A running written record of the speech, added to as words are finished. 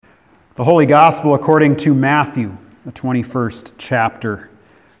The Holy Gospel according to Matthew, the 21st chapter.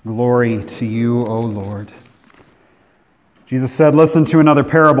 Glory to you, O Lord. Jesus said, "Listen to another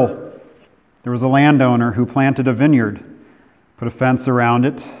parable. There was a landowner who planted a vineyard, put a fence around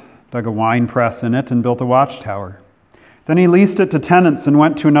it, dug a wine press in it, and built a watchtower. Then he leased it to tenants and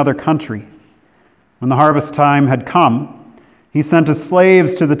went to another country. When the harvest time had come, he sent his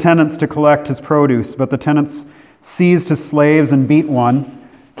slaves to the tenants to collect his produce, but the tenants seized his slaves and beat one,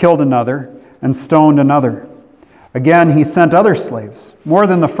 killed another, and stoned another. Again, he sent other slaves, more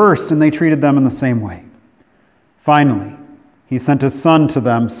than the first, and they treated them in the same way. Finally, he sent his son to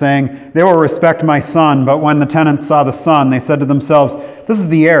them, saying, 'They will respect my son.' But when the tenants saw the son, they said to themselves, 'This is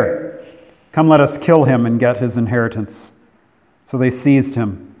the heir. Come, let us kill him and get his inheritance.' So they seized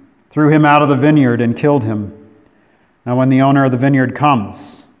him, threw him out of the vineyard, and killed him. Now when the owner of the vineyard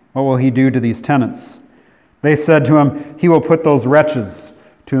comes, what will he do to these tenants?" They said to him, "He will put those wretches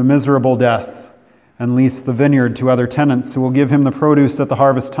to a miserable death and lease the vineyard to other tenants who will give him the produce at the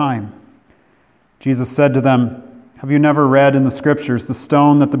harvest time." Jesus said to them, "Have you never read in the Scriptures, the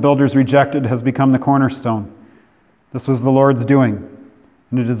stone that the builders rejected has become the cornerstone? This was the Lord's doing,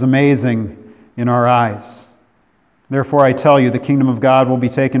 and it is amazing in our eyes. Therefore I tell you, the kingdom of God will be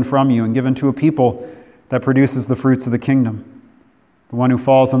taken from you and given to a people that produces the fruits of the kingdom. The one who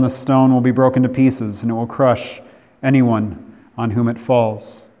falls on this stone will be broken to pieces, and it will crush anyone on whom it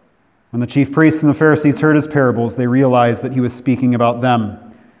falls." When the chief priests and the Pharisees heard his parables, they realized that he was speaking about them.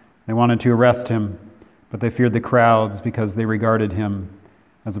 They wanted to arrest him, but they feared the crowds because they regarded him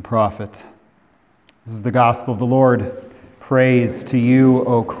as a prophet. This is the gospel of the Lord. Praise to you,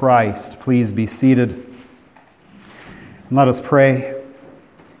 O Christ. Please be seated. And let us pray.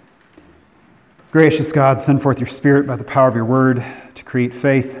 Gracious God, send forth your Spirit by the power of your word to create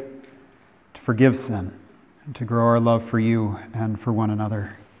faith, to forgive sin, and to grow our love for you and for one another.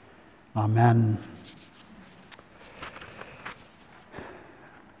 Amen.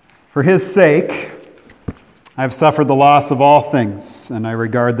 For his sake, I have suffered the loss of all things, and I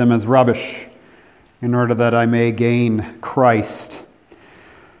regard them as rubbish, in order that I may gain Christ.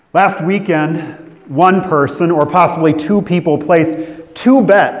 Last weekend, one person, or possibly two people, placed two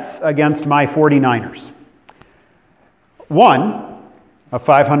bets against my 49ers. One, a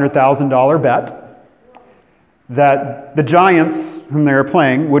 $500,000 bet that the Giants, whom they were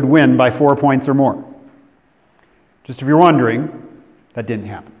playing, would win by 4 points or more. Just if you're wondering, that didn't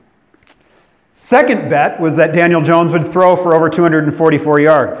happen. Second bet was that Daniel Jones would throw for over 244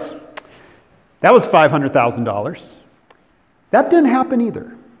 yards. That was $500,000. That didn't happen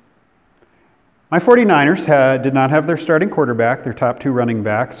either. My 49ers did not have their starting quarterback, their top two running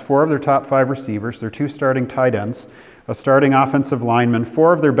backs, four of their top five receivers, their two starting tight ends, a starting offensive lineman,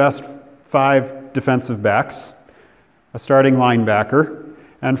 four of their best five defensive backs, a starting linebacker,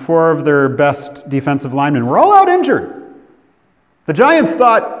 and four of their best defensive linemen were all out injured. The Giants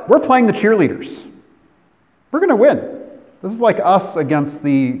thought, we're playing the cheerleaders. We're going to win. This is like us against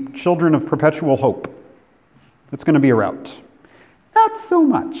the children of perpetual hope. It's going to be a rout. Not so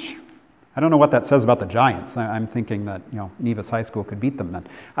much. I don't know what that says about the Giants. I'm thinking that, Nevis High School could beat them then.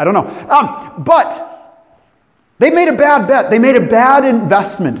 I don't know. But they made a bad bet. They made a bad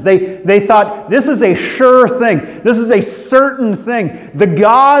investment. They thought, this is a sure thing. This is a certain thing. The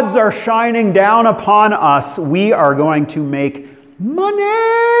gods are shining down upon us. We are going to make money.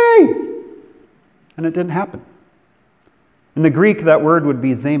 And it didn't happen. In the Greek, that word would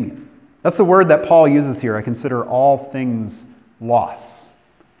be zamian. That's the word that Paul uses here. I consider all things loss.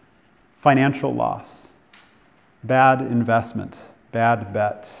 Financial loss, bad investment, bad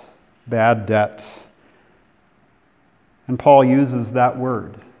bet, bad debt. And Paul uses that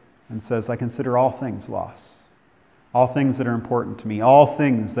word and says, I consider all things loss. All things that are important to me, all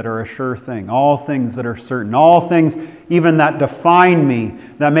things that are a sure thing, all things that are certain, all things even that define me,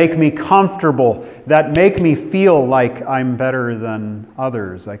 that make me comfortable, that make me feel like I'm better than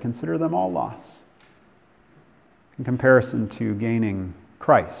others. I consider them all loss in comparison to gaining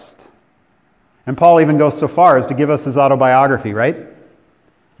Christ. And Paul even goes so far as to give us his autobiography, right?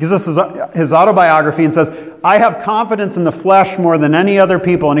 He gives us his autobiography and says, I have confidence in the flesh more than any other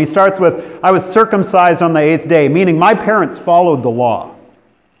people. And he starts with, I was circumcised on the 8th day, meaning my parents followed the law.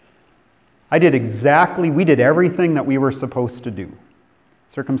 We did everything that we were supposed to do.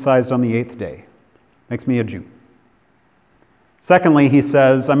 Circumcised on the 8th day. Makes me a Jew. Secondly, he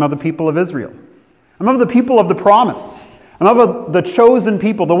says, I'm of the people of Israel. I'm of the people of the promise. I'm of the chosen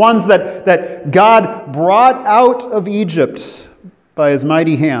people, the ones that God brought out of Egypt by his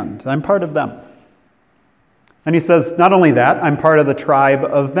mighty hand. I'm part of them. And he says, not only that, I'm part of the tribe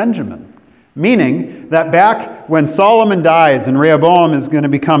of Benjamin. Meaning that back when Solomon dies and Rehoboam is going to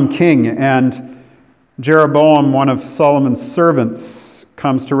become king, and Jeroboam, one of Solomon's servants,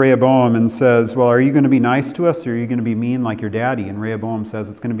 comes to Rehoboam and says, well, are you going to be nice to us, or are you going to be mean like your daddy? And Rehoboam says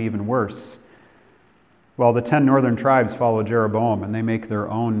it's going to be even worse. Well, the 10 northern tribes follow Jeroboam, and they make their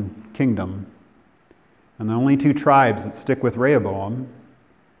own kingdom. And the only 2 tribes that stick with Rehoboam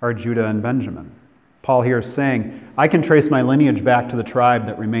are Judah and Benjamin. Paul here is saying, I can trace my lineage back to the tribe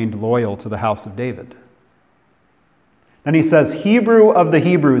that remained loyal to the house of David. Then he says, Hebrew of the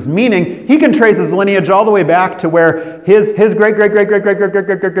Hebrews, meaning he can trace his lineage all the way back to where his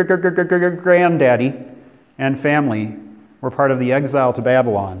great-great-great-great-great-great-great-great-great-great-granddaddy and family were part of the exile to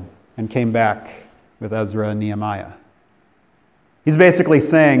Babylon and came back with Ezra and Nehemiah. He's basically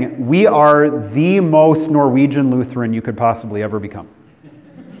saying, we are the most Norwegian Lutheran you could possibly ever become.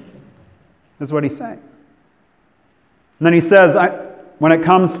 That's what he's saying. And then he says, when it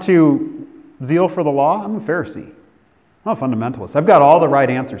comes to zeal for the law, I'm a Pharisee. I'm a fundamentalist. I've got all the right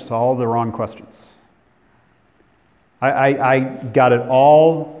answers to all the wrong questions. I got it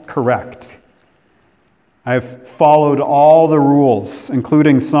all correct. I've followed all the rules,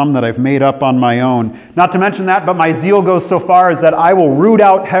 including some that I've made up on my own. Not to mention that, but my zeal goes so far as that I will root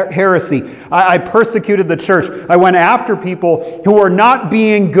out heresy. I persecuted the church. I went after people who were not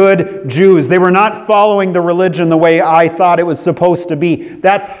being good Jews. They were not following the religion the way I thought it was supposed to be.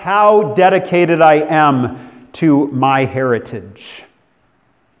 That's how dedicated I am to my heritage.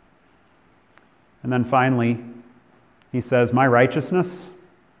 And then finally, he says, my righteousness,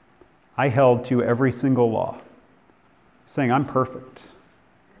 I held to every single law, saying I'm perfect,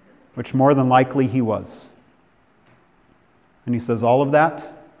 which more than likely he was. And he says, all of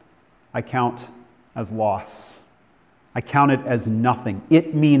that I count as loss. I count it as nothing.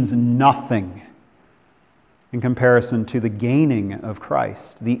 It means nothing in comparison to the gaining of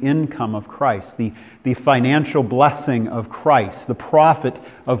Christ, the income of Christ, the financial blessing of Christ, the profit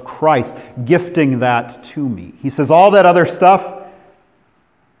of Christ, gifting that to me. He says all that other stuff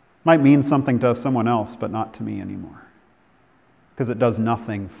might mean something to someone else, but not to me anymore. Because it does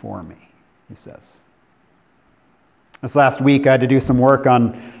nothing for me, he says. This last week, I had to do some work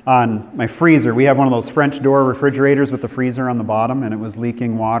on my freezer. We have one of those French door refrigerators with the freezer on the bottom, and it was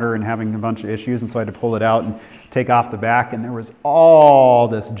leaking water and having a bunch of issues, and so I had to pull it out and take off the back, and there was all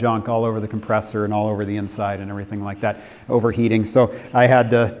this junk all over the compressor and all over the inside and everything like that, overheating. So I had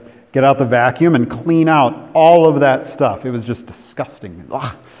to get out the vacuum and clean out all of that stuff. It was just disgusting.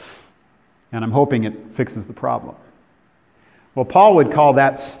 Ugh. And I'm hoping it fixes the problem. Well, Paul would call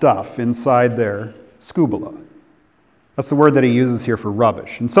that stuff inside there scubala. That's the word that he uses here for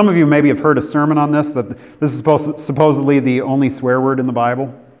rubbish. And some of you maybe have heard a sermon on this, that this is supposedly the only swear word in the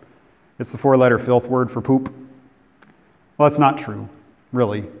Bible. It's the 4-letter filth word for poop. Well, that's not true,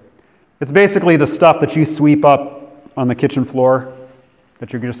 really. It's basically the stuff that you sweep up on the kitchen floor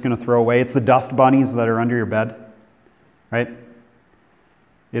that you're just going to throw away. It's the dust bunnies that are under your bed, right?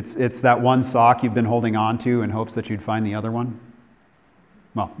 It's that one sock you've been holding on to in hopes that you'd find the other one.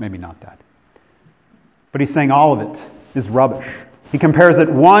 Well, maybe not that. But he's saying all of it is rubbish. He compares it,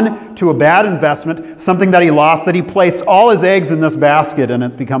 one, to a bad investment, something that he lost, that he placed all his eggs in this basket and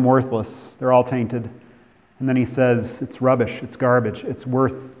it's become worthless. They're all tainted. And then he says, it's rubbish, it's garbage, it's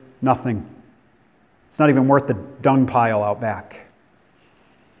worth nothing. It's not even worth the dung pile out back.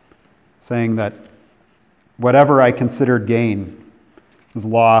 Saying that whatever I considered gain, his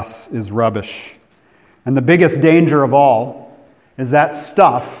loss is rubbish. And the biggest danger of all is that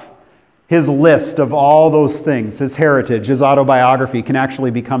stuff, his list of all those things, his heritage, his autobiography, can actually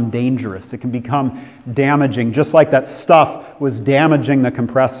become dangerous. It can become damaging, just like that stuff was damaging the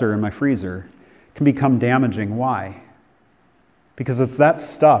compressor in my freezer. It can become damaging. Why? Because it's that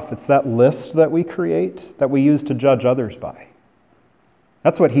stuff, it's that list that we create that we use to judge others by.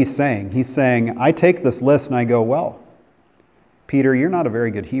 That's what he's saying. He's saying, I take this list and I go, well, Peter, you're not a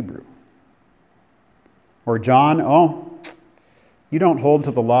very good Hebrew. Or John, you don't hold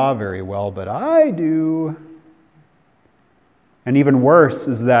to the law very well, but I do. And even worse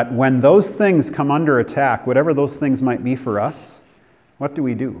is that when those things come under attack, whatever those things might be for us, what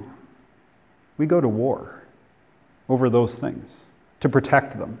do? We go to war over those things, to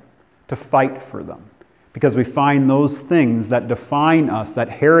protect them, to fight for them. Because we find those things that define us, that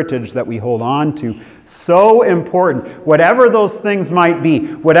heritage that we hold on to, so important. Whatever those things might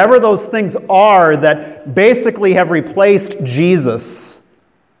be, whatever those things are that basically have replaced Jesus,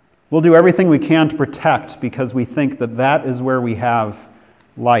 we'll do everything we can to protect, because we think that that is where we have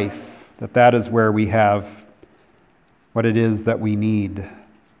life, that is where we have what it is that we need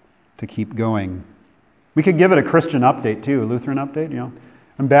to keep going. We could give it a Christian update too, a Lutheran update,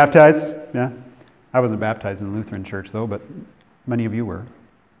 I'm baptized, yeah. I wasn't baptized in the Lutheran church, though, but many of you were.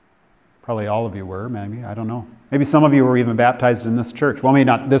 Probably all of you were, maybe. I don't know. Maybe some of you were even baptized in this church. Well, maybe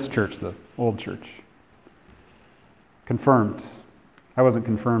not this church, the old church. Confirmed. I wasn't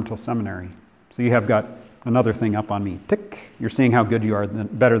confirmed till seminary. So you have got another thing up on me. Tick. You're seeing how good you are,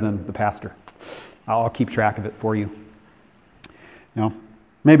 better than the pastor. I'll keep track of it for you.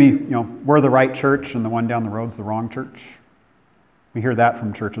 Maybe, we're the right church and the one down the road's the wrong church. We hear that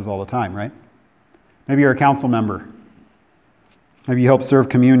from churches all the time, right? Maybe you're a council member. Maybe you help serve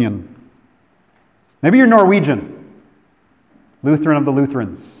communion. Maybe you're Norwegian. Lutheran of the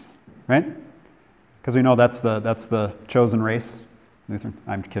Lutherans, right? Because we know that's the chosen race. Lutheran.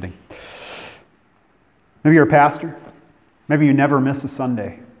 I'm kidding. Maybe you're a pastor. Maybe you never miss a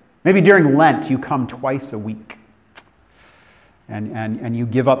Sunday. Maybe during Lent you come twice a week. And you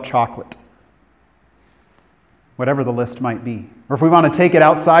give up chocolate. Whatever the list might be. Or if we want to take it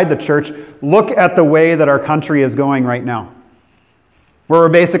outside the church, look at the way that our country is going right now. Where we're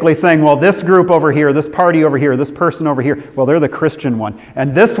basically saying, well, this group over here, this party over here, this person over here, well, they're the Christian one.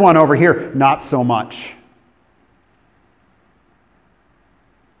 And this one over here, not so much.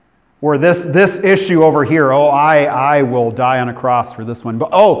 Or this issue over here, I will die on a cross for this one. But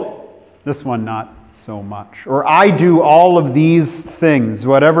this one not so much. Or I do all of these things,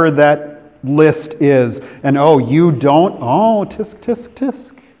 whatever that list is. And you don't? Tisk, tisk,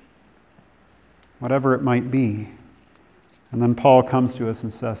 tisk. Whatever it might be. And then Paul comes to us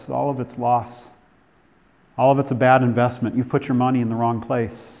and says, all of it's loss. All of it's a bad investment. You've put your money in the wrong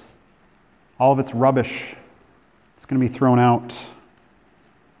place. All of it's rubbish. It's going to be thrown out.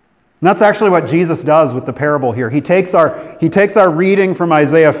 And that's actually what Jesus does with the parable here. He takes our reading from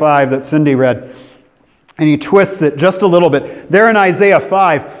Isaiah 5 that Cindy read, and he twists it just a little bit. There in Isaiah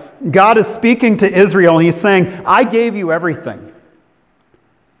 5, God is speaking to Israel, and he's saying, I gave you everything.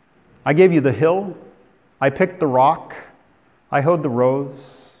 I gave you the hill. I picked the rock. I hoed the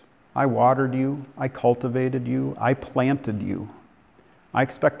rows. I watered you. I cultivated you. I planted you. I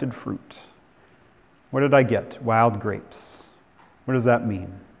expected fruit. What did I get? Wild grapes. What does that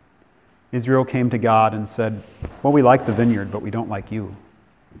mean? Israel came to God and said, well, we like the vineyard, but we don't like you.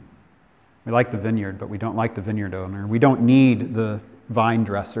 We like the vineyard, but we don't like the vineyard owner. We don't need the vine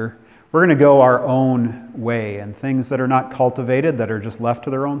dresser. We're going to go our own way, and things that are not cultivated, that are just left to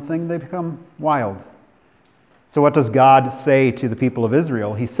their own thing, they become wild. So what does God say to the people of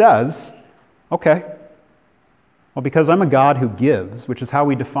Israel? He says, okay, well, because I'm a God who gives, which is how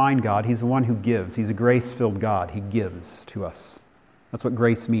we define God. He's the one who gives. He's a grace-filled God. He gives to us. That's what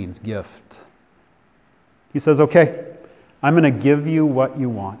grace means, gift. He says, okay, I'm going to give you what you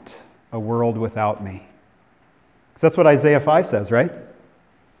want, a world without me. Because that's what Isaiah 5 says, right?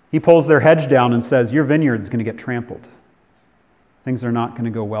 He pulls their hedge down and says, your vineyard's going to get trampled. Things are not going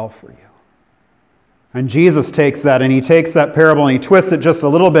to go well for you. And Jesus takes that, and he takes that parable and he twists it just a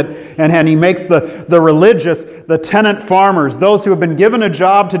little bit, and he makes the religious, the tenant farmers, those who have been given a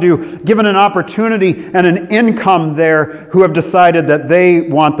job to do, given an opportunity and an income there, who have decided that they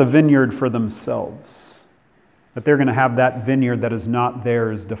want the vineyard for themselves. That they're going to have that vineyard that is not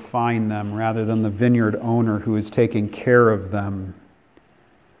theirs define them, rather than the vineyard owner who is taking care of them.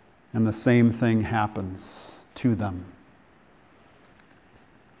 And the same thing happens to them.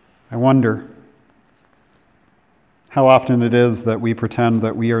 I wonder how often it is that we pretend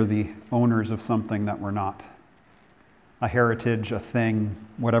that we are the owners of something that we're not. A heritage, a thing,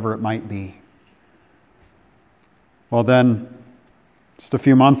 whatever it might be. Well then, just a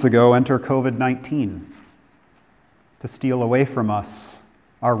few months ago, enter COVID-19 to steal away from us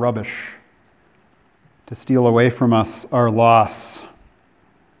our rubbish, to steal away from us our loss,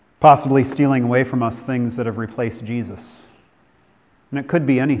 possibly stealing away from us things that have replaced Jesus. And it could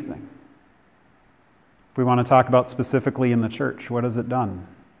be anything. If we want to talk about specifically in the church, what has it done?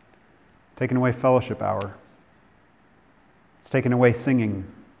 Taken away fellowship hour. It's taken away singing.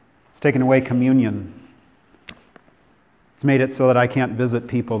 It's taken away communion. It's made it so that I can't visit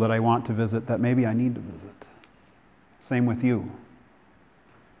people that I want to visit, that maybe I need to visit. Same with you.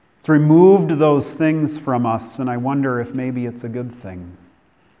 It's removed those things from us, and I wonder if maybe it's a good thing.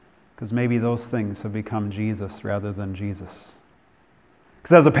 Because maybe those things have become Jesus rather than Jesus.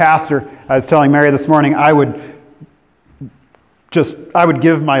 Because as a pastor, I was telling Mary this morning, I would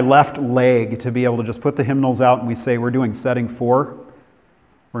give my left leg to be able to just put the hymnals out and we say, we're doing setting 4.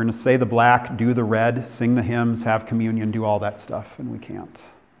 We're going to say the black, do the red, sing the hymns, have communion, do all that stuff, and we can't.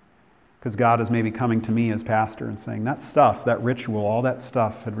 Because God is maybe coming to me as pastor and saying, that stuff, that ritual, all that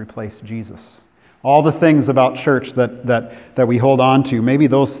stuff had replaced Jesus. All the things about church that we hold on to, maybe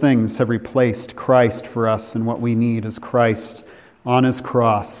those things have replaced Christ for us, and what we need is Christ on his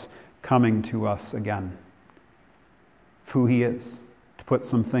cross, coming to us again. Of who he is, to put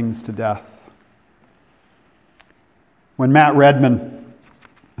some things to death. When Matt Redman,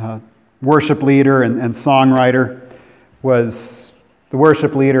 worship leader and songwriter, was the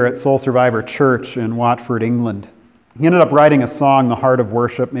worship leader at Soul Survivor Church in Watford, England, he ended up writing a song, The Heart of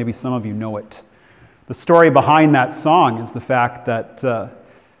Worship. Maybe some of you know it. The story behind that song is the fact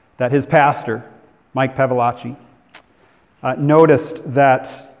that his pastor, Mike Pevolacci, noticed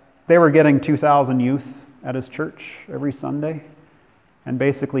that they were getting 2,000 youth at his church every Sunday. And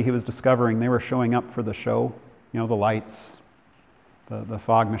basically he was discovering they were showing up for the show. You know, the lights, the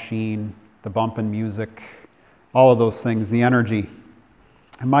fog machine, the bumping music, all of those things, the energy.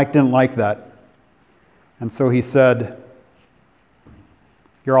 And Mike didn't like that. And so he said,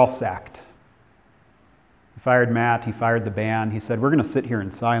 "You're all sacked." He fired Matt, he fired the band. He said, "We're going to sit here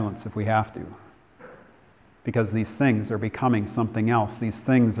in silence if we have to. Because these things are becoming something else. These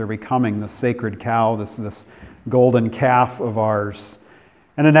things are becoming the sacred cow, this golden calf of ours."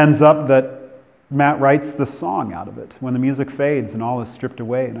 And it ends up that Matt writes the song out of it. When the music fades and all is stripped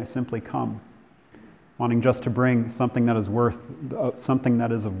away, and I simply come, wanting just to bring something that is of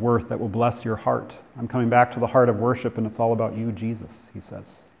worth that will bless your heart. I'm coming back to the heart of worship, and it's all about you, Jesus, he says.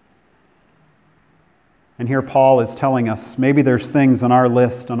 And here Paul is telling us maybe there's things on our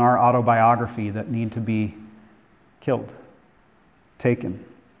list, on our autobiography, that need to be killed, taken,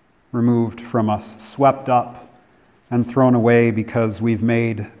 removed from us, swept up, and thrown away because we've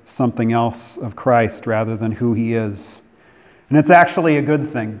made something else of Christ rather than who he is. And it's actually a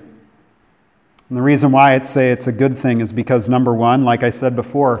good thing. And the reason why I'd say it's a good thing is because, number one, like I said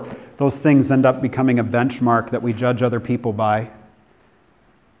before, those things end up becoming a benchmark that we judge other people by.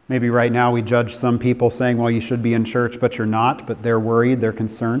 Maybe right now we judge some people saying, well, you should be in church, but you're not, but they're worried, they're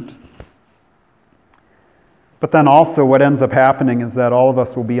concerned. But then also what ends up happening is that all of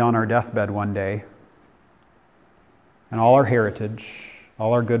us will be on our deathbed one day, and all our heritage,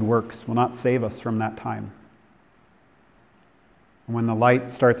 all our good works will not save us from that time. And when the light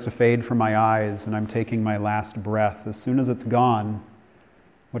starts to fade from my eyes and I'm taking my last breath, as soon as it's gone,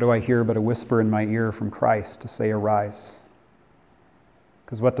 what do I hear but a whisper in my ear from Christ to say, "Arise"?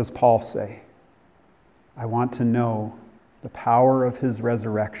 Because what does Paul say? I want to know the power of his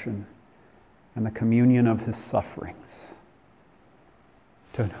resurrection and the communion of his sufferings.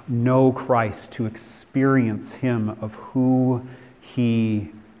 To know Christ, to experience him of who he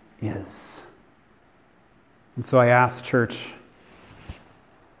is. And so I ask, church,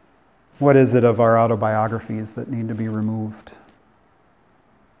 what is it of our autobiographies that need to be removed?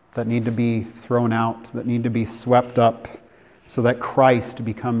 That need to be thrown out, that need to be swept up so that Christ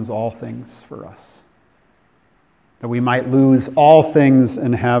becomes all things for us? That we might lose all things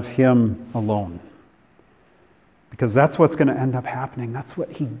and have him alone. Because that's what's going to end up happening. That's what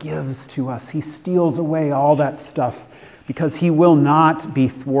he gives to us. He steals away all that stuff because he will not be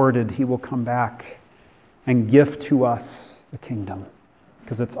thwarted. He will come back and give to us the kingdom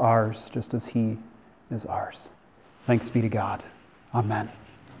because it's ours just as he is ours. Thanks be to God. Amen.